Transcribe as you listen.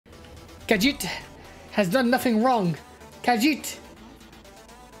Khajiit has done nothing wrong. Khajiit.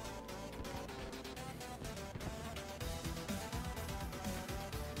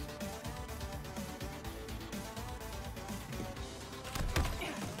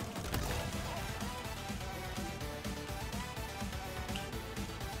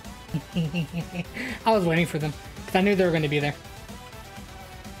 I was waiting for them because I knew they were going to be there.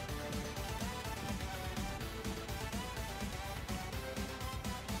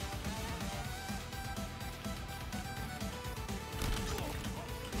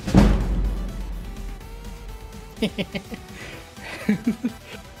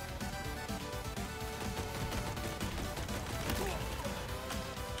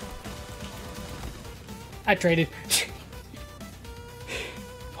 I traded.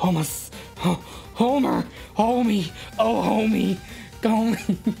 Homer, homie, oh homie,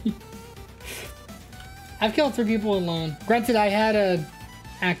 homie. I've killed 3 people alone. Granted, I had a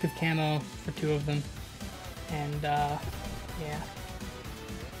active camo for 2 of them, and yeah.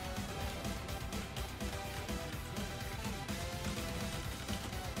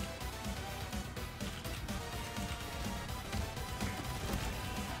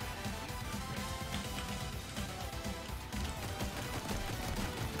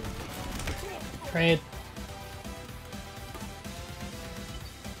 Trade.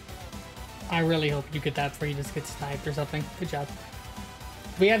 I really hope you get that before you just get sniped or something. Good job.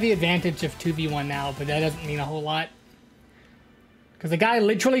 We have the advantage of 2v1 now, but that doesn't mean a whole lot. Because the guy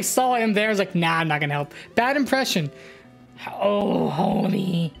literally saw him there and was like, nah, I'm not gonna help. Bad impression. Oh,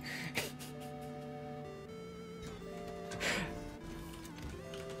 homie.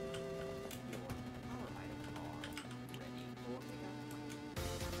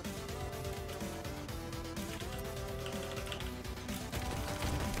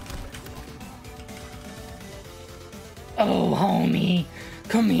 Oh, homie.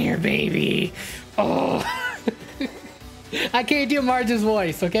 Come here, baby. Oh. I can't do Marge's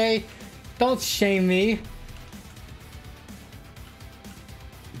voice, okay? Don't shame me.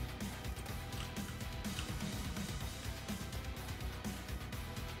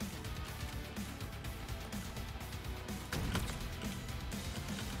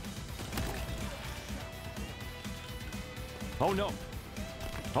 Oh no.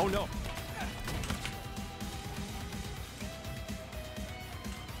 Oh no.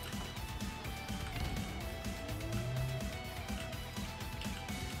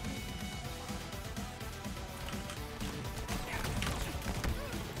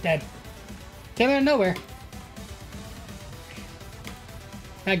 Dead. Came out of nowhere.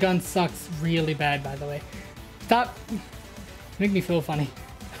 That gun sucks really bad, by the way. Stop. Make me feel funny.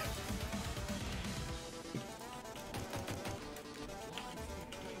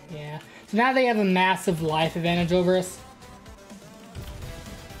 Yeah. So now they have a massive life advantage over us.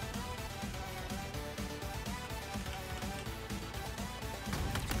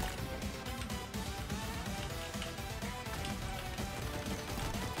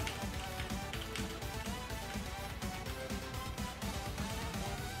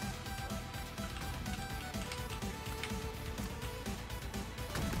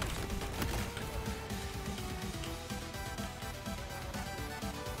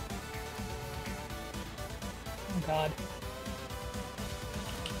 Oh God.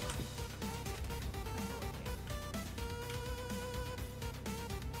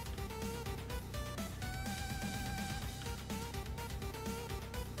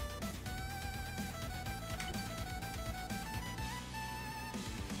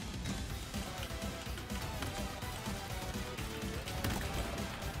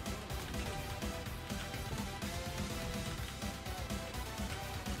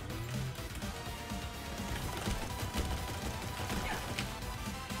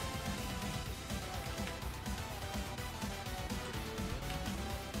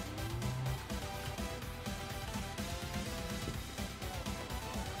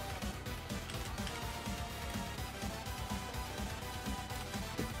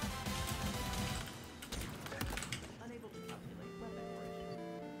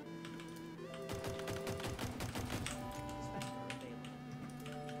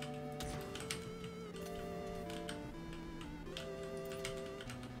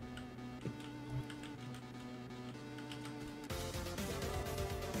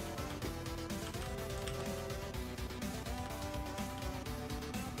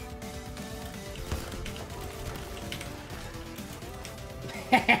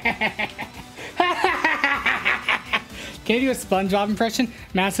 Can you do a SpongeBob impression?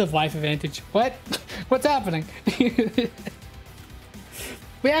 Massive life advantage. What? What's happening?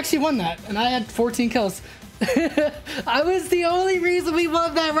 We actually won that, and I had 14 kills. I was the only reason we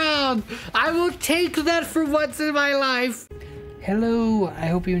won that round. down. I will take that for once in my life. Hello, I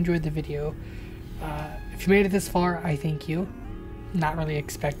hope you enjoyed the video. If you made it this far, I thank you. Not really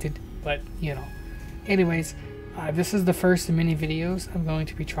expected, but you know. Anyways, this is the first of many videos. I'm going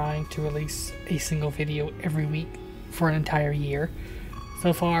to be trying to release a single video every week for an entire year.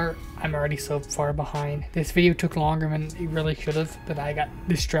 So far, I'm already so far behind. This video took longer than it really should have, but I got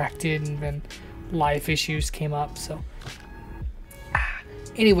distracted and then life issues came up, so.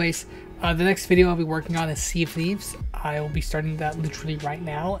 Anyways, the next video I'll be working on is Sea of Thieves. I will be starting that literally right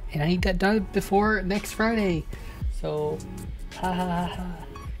now, and I need that done before next Friday. So, ha ha ha ha.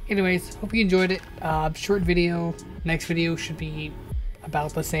 Anyways, hope you enjoyed it. Short video. Next video should be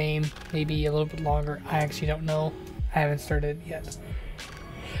about the same, maybe a little bit longer. I actually don't know. I haven't started yet.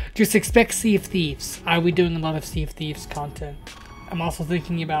 Just expect Sea of Thieves. I'll be doing a lot of Sea of Thieves content. I'm also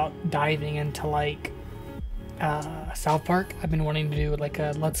thinking about diving into like South Park. I've been wanting to do like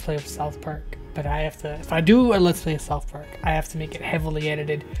a Let's Play of South Park, but I have to, if I do a Let's Play of South Park, I have to make it heavily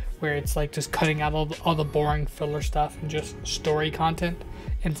edited, where it's like just cutting out all the boring filler stuff and just story content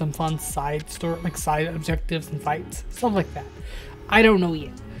and some fun side objectives and fights, stuff like that. I don't know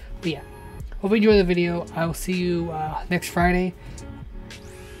yet, but yeah. Hope you enjoy the video. I will see you next Friday.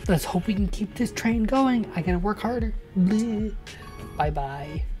 Let's hope we can keep this train going. I gotta work harder. Bye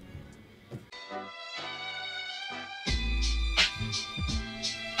bye.